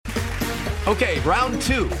Okay, round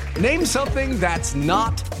 2. Name something that's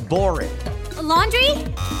not boring. A laundry?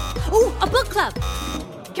 Ooh, a book club.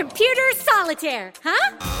 Computer solitaire,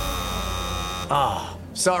 huh? Ah,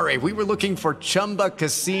 sorry, we were looking for Chumba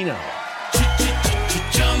Casino.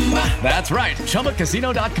 That's right,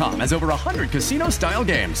 ChumbaCasino.com has over 100 casino-style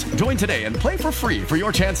games. Join today and play for free for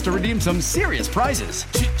your chance to redeem some serious prizes.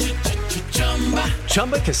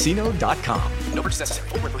 ChumbaCasino.com. No purchase necessary.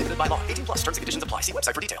 Void where prohibited by law. 18+ terms and conditions apply. See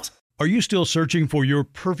website for details. Are you still searching for your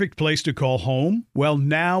perfect place to call home? Well,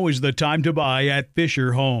 now is the time to buy at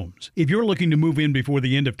Fisher Homes. If you're looking to move in before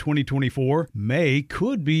the end of 2024, May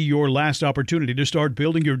could be your last opportunity to start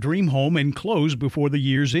building your dream home and close before the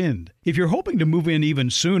year's end. If you're hoping to move in even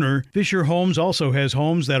sooner, Fisher Homes also has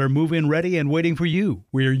homes that are move-in ready and waiting for you,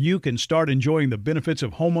 where you can start enjoying the benefits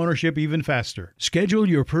of homeownership even faster. Schedule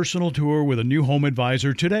your personal tour with a new home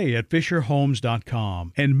advisor today at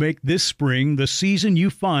FisherHomes.com and make this spring the season you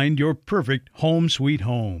find your perfect home sweet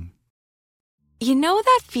home. You know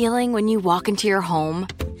that feeling when you walk into your home,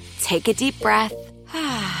 take a deep breath,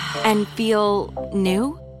 and feel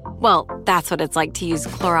new? Well, that's what it's like to use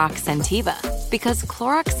Clorox Scentiva. Because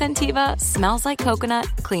Clorox Scentiva smells like coconut,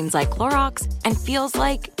 cleans like Clorox, and feels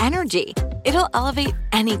like energy. It'll elevate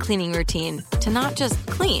any cleaning routine to not just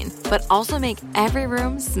clean, but also make every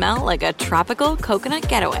room smell like a tropical coconut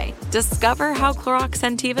getaway. Discover how Clorox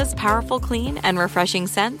Scentiva's powerful clean and refreshing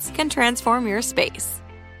scents can transform your space.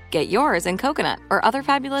 Get yours in coconut or other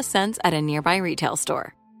fabulous scents at a nearby retail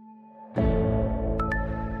store.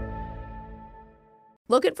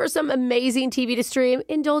 Looking for some amazing TV to stream?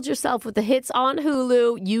 Indulge yourself with the hits on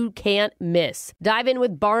Hulu you can't miss. Dive in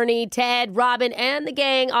with Barney, Ted, Robin, and the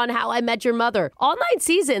gang on How I Met Your Mother. All 9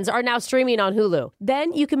 seasons are now streaming on Hulu.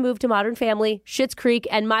 Then you can move to Modern Family, Schitt's Creek,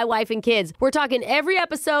 and My Wife and Kids. We're talking every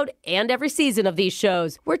episode and every season of these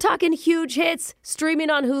shows. We're talking huge hits, streaming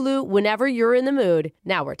on Hulu whenever you're in the mood.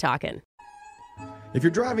 Now we're talking. If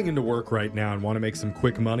you're driving into work right now and want to make some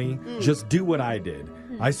quick money, just do what I did.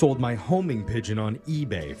 I sold my homing pigeon on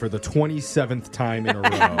eBay for the 27th time in a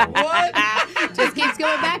row. What? Just keeps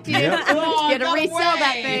going back to you. Yep. Gonna resell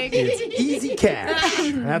that thing. It's easy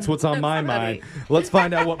cash. That's what's on my mind. Let's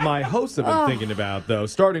find out what my hosts have been thinking about, though,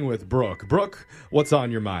 starting with Brooke. Brooke, what's on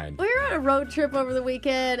your mind? We were on a road trip over the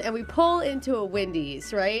weekend, and we pull into a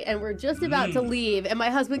Wendy's, right? And we're just about to leave, and my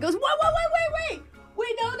husband goes, wait.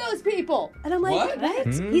 We know those people. And I'm like, what?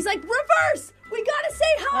 He's like, reverse. We gotta say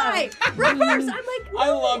hi. Reverse. I'm like, no, I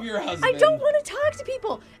love your husband. I don't want to talk to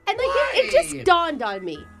people. And like, it just dawned on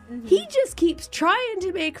me. He just keeps trying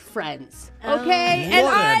to make friends. Okay? And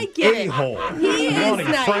I get it. He is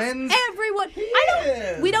nice. Friends? Everyone.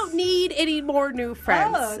 We don't need any more new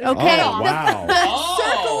friends. Okay? Oh, wow. The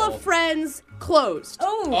circle of friends closed.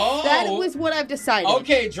 That was what I've decided.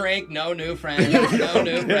 Okay, Drake, no new friends. No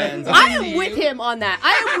new friends. I am with him on that.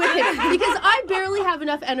 I am with him because I barely have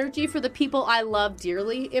enough energy for the people I love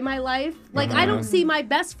dearly in my life. Like, I don't see my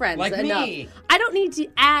best friends like enough. Me. I don't need to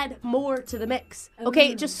add more to the mix.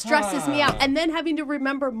 Okay, it just stresses me out. And then having to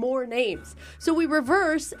remember more names. So we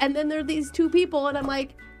reverse, and then there are these 2 people, and I'm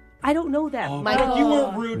like, I don't know them. You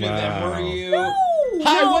weren't rude to them, were you? No.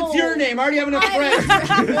 Hi, what's your name? I already have enough friends.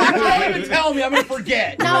 Don't even tell me. I'm going to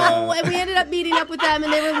forget. No, and we ended up meeting up with them,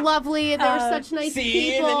 and they were lovely, and they were such nice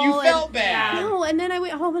people. And then you felt bad. No, and then I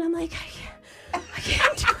went home, and I'm like, I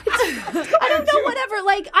can't do it. I don't know, whatever.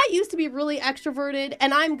 Like, I used to be really extroverted,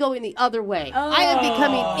 and I'm going the other way. I am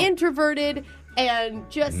becoming introverted and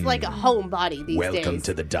just like a homebody these days. Welcome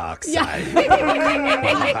to the dark side.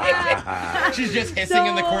 She's just hissing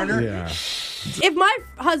in the corner. Yeah. If my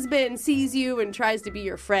husband sees you and tries to be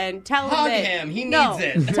your friend, tell him Hug that him. He needs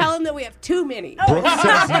it. Tell him that we have too many. Brooke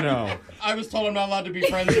says no. I was told I'm not allowed to be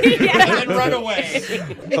friends with you. And then run away.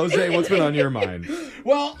 Jose, what's been on your mind?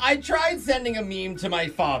 Well, I tried sending a meme to my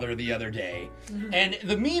father the other day. And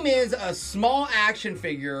the meme is a small action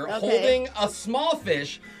figure holding a small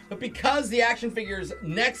fish. But because the action figure is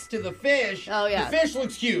next to the fish, the fish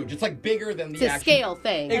looks huge. It's like bigger than the It's a action. scale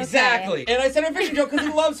thing. Exactly. Okay. And I sent him a fishing joke because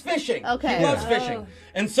he loves fishing. Okay. He loves fishing.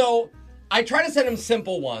 And so I try to send him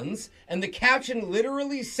simple ones, and the caption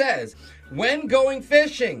literally says, when going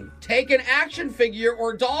fishing, take an action figure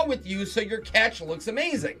or doll with you so your catch looks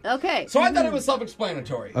amazing. Okay. So I thought it was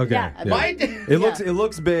self-explanatory. Okay. Yeah. It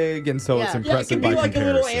looks big, and so it's impressive by it can be like comparison.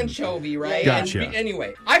 a little anchovy, right? Gotcha.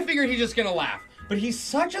 Anyway, I figured he's just going to laugh. But he's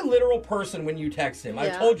such a literal person when you text him.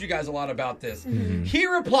 I've told you guys a lot about this. He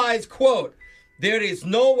replies, quote, there is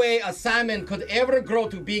no way a salmon could ever grow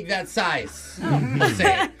to big that size.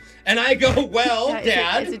 Jose. And I go, well,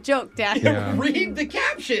 Dad. It's a joke, Dad. Read the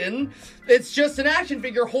caption. It's just an action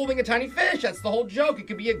figure holding a tiny fish. That's the whole joke. It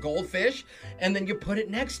could be a goldfish, and then you put it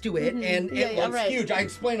next to it, and it looks huge. I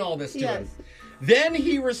explain all this to him. Then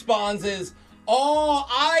he responds oh,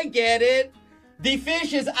 I get it. The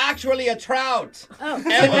fish is actually a trout. Oh.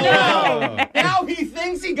 Now he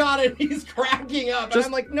thinks he got it. He's cracking up. And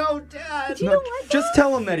I'm like, no, Dad. Just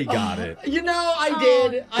tell him that he got it. You know, I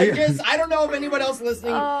did. I don't know if anyone else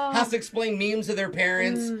listening has to explain memes to their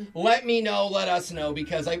parents. Let me know. Let us know,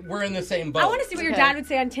 because we're in the same boat. I want to see what your dad would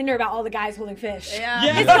say on Tinder about all the guys holding fish. Yeah.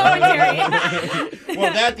 It's so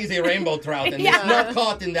Well, that is a rainbow trout, and it's not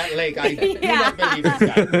caught in that lake. I do not believe this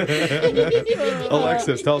guy.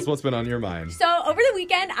 Alexis, tell us what's been on your mind. So over the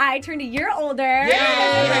weekend, I turned a year older.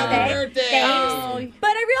 Happy birthday! Thanks. But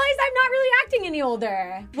I realized I'm not really acting any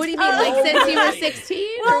older. What do you mean, like since you were 16?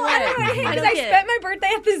 Well, or what? I don't know, because I spent my birthday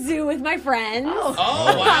at the zoo with my friends.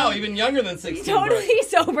 Oh, wow, even younger than 16. Totally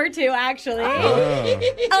sober, too, actually.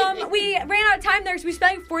 We ran out of time there, so we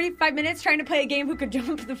spent like 45 minutes trying to play a game who could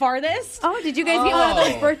jump the farthest. Oh, did you guys get one of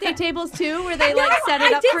those birthday tables, too, where they, set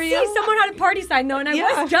it up for you? I did see someone had a party sign, though, and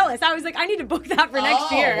I was jealous. I was like, I need to book that for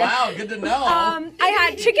next year. Oh, wow, good to know. I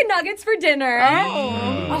had chicken nuggets for dinner,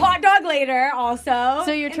 a hot dog later also.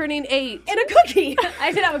 So you're turning 8. And a cookie.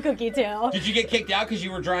 I did have a cookie, too. Did you get kicked out because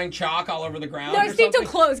you were drawing chalk all over the ground? No, I stayed till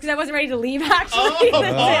close because I wasn't ready to leave, actually.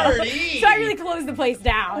 Party! So I really closed the place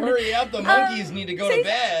down. Hurry up, the monkeys need to go to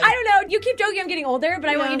bed. I don't know. You keep joking I'm getting older, but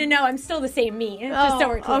I want you to know I'm still the same me. Just so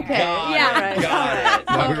we're clear. Okay.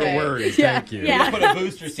 Got it. We were worried. Thank you. Yeah. Put a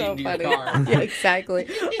booster seat into your car. Yeah, exactly.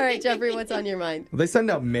 All right, Jeffrey, what's on your mind? They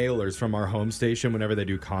send out mailers from our home station whenever they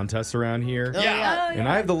do contests around here. Yeah. And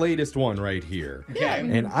I have the latest one right here. Okay.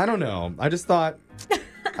 And I don't know. I just thought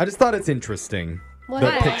it's interesting.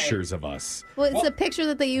 The pictures of us. Well, it's a picture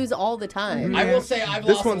that they use all the time. I will say I've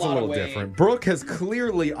This lost one's a lot little of weight. different. Brooke has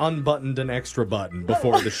clearly unbuttoned an extra button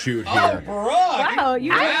before the shoot Oh, here. Brooke! Wow,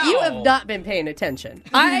 you have not been paying attention.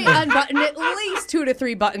 I unbutton at least 2 to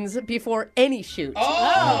 3 buttons before any shoot.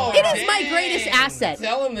 Oh, it is my greatest asset.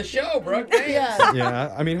 Selling the show, Brooke. Thanks.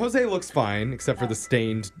 Yeah, I mean, Jose looks fine, except for the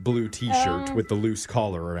stained blue T-shirt with the loose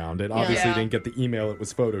collar around it. Obviously, didn't get the email. It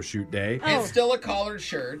was photo shoot day. It's still a collared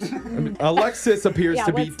shirt. Alexis appears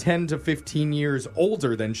to be 10 to 15 years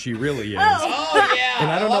older than she really is. Oh, yeah. And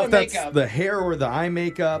I don't a lot know if of that's makeup. the hair or the eye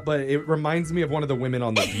makeup, but it reminds me of one of the women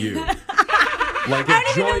on The View. Like I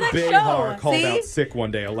if don't even Joy know that Behar show. called See? out sick one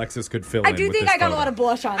day, Alexis could fill I in do with think this I got photo. a lot of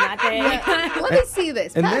blush on that day. Let me see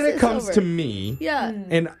this. And Pass then it this comes over. to me. Yeah.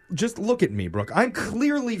 And just look at me, Brooke. I'm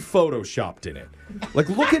clearly photoshopped in it. Like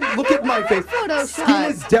look at my face. Photoshopped. Skin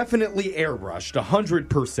is definitely airbrushed,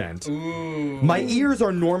 100%. Ooh. My ears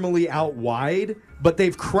are normally out wide, but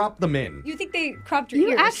they've cropped them in. You think they cropped your You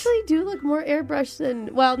ears? actually do look more airbrushed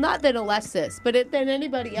than, well, not than Alexis, but than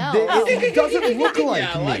anybody else. It doesn't look like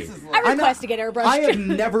Yeah, me. Alexis I looks- request to get airbrushed. I have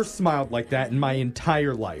never smiled like that in my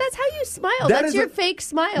entire life. That's how you smile. That That's is your a- fake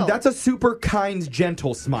smile. That's a super kind,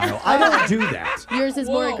 gentle smile. I don't do that. Yours is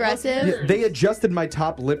more Whoa, what's aggressive. yours? They adjusted my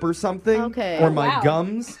top lip or something. Okay. Or my Wow.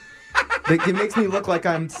 gums. It makes me look like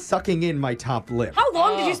I'm sucking in my top lip. How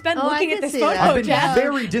long did you spend Oh, I looking can at this see photo, that. I've been Jeff?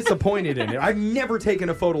 very disappointed in it. I've never taken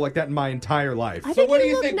a photo like that in my entire life. I think what do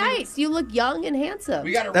you you look think? nice. You look young and handsome.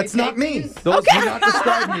 We got to That's not me. Those do not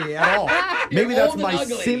describe me at all. Maybe that's old and my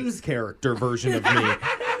ugly. Sims character version of me.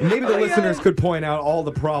 And maybe the listeners could point out all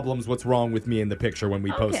the problems, what's wrong with me in the picture when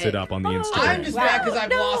we post Okay. it up on the I'm Instagram. just mad because I've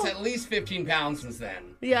lost at least 15 pounds since then.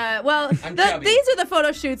 Yeah, well, I'm chubby. these are the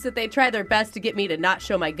photo shoots that they try their best to get me to not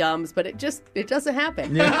show my gums, but it doesn't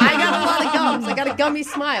happen. I got a lot of gums. I got a gummy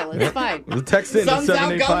smile. It's fine. Well, text in to Sun's out,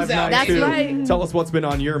 gums out. 78592. That's right. Tell us what's been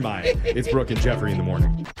on your mind. It's Brooke and Jeffrey in the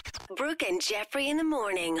morning. Brooke and Jeffrey in the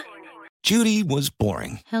morning. Judy was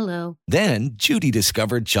boring. Hello. Then Judy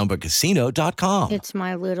discovered ChumbaCasino.com. It's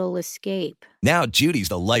my little escape. Now Judy's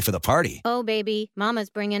the life of the party. Oh, baby,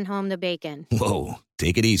 mama's bringing home the bacon. Whoa,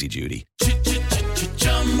 take it easy, Judy.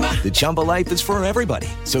 The Chumba life is for everybody.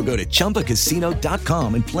 So go to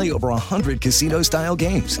ChumbaCasino.com and play over 100 casino-style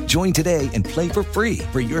games. Join today and play for free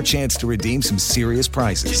for your chance to redeem some serious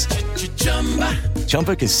prizes.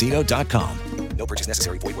 ChumbaCasino.com. No purchase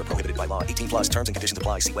necessary. Void where prohibited by law. 18 plus terms and conditions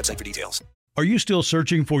apply. See website for details. Are you still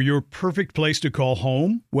searching for your perfect place to call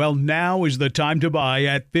home? Well, now is the time to buy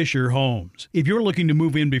at Fisher Homes. If you're looking to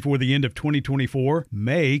move in before the end of 2024,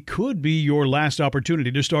 May could be your last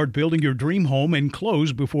opportunity to start building your dream home and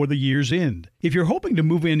close before the year's end. If you're hoping to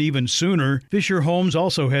move in even sooner, Fisher Homes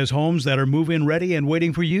also has homes that are move-in ready and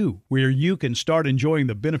waiting for you, where you can start enjoying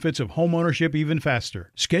the benefits of homeownership even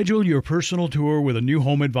faster. Schedule your personal tour with a new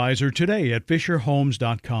home advisor today at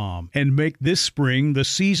FisherHomes.com and make this spring the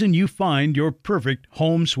season you find your perfect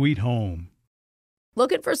home sweet home.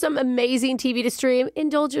 Looking for some amazing TV to stream?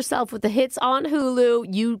 Indulge yourself with the hits on Hulu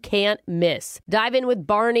you can't miss. Dive in with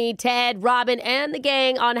Barney, Ted, Robin, and the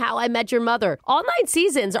gang on How I Met Your Mother. All 9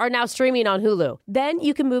 seasons are now streaming on Hulu. Then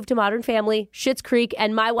you can move to Modern Family, Schitt's Creek,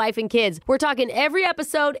 and My Wife and Kids. We're talking every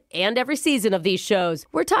episode and every season of these shows.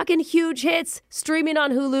 We're talking huge hits, streaming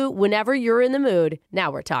on Hulu whenever you're in the mood.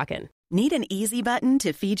 Now we're talking. Need an easy button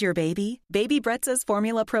to feed your baby? Baby Brezza's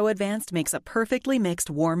Formula Pro Advanced makes a perfectly mixed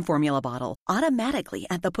warm formula bottle automatically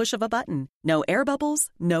at the push of a button. No air bubbles,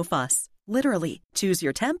 no fuss. Literally, choose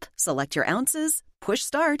your temp, select your ounces, push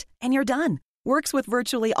start, and you're done. Works with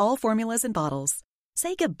virtually all formulas and bottles.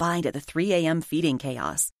 Say goodbye to the 3 a.m. feeding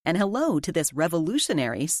chaos and hello to this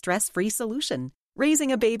revolutionary stress-free solution.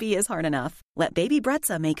 Raising a baby is hard enough. Let Baby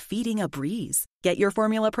Brezza make feeding a breeze. Get your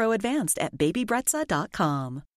Formula Pro Advanced at babybrezza.com.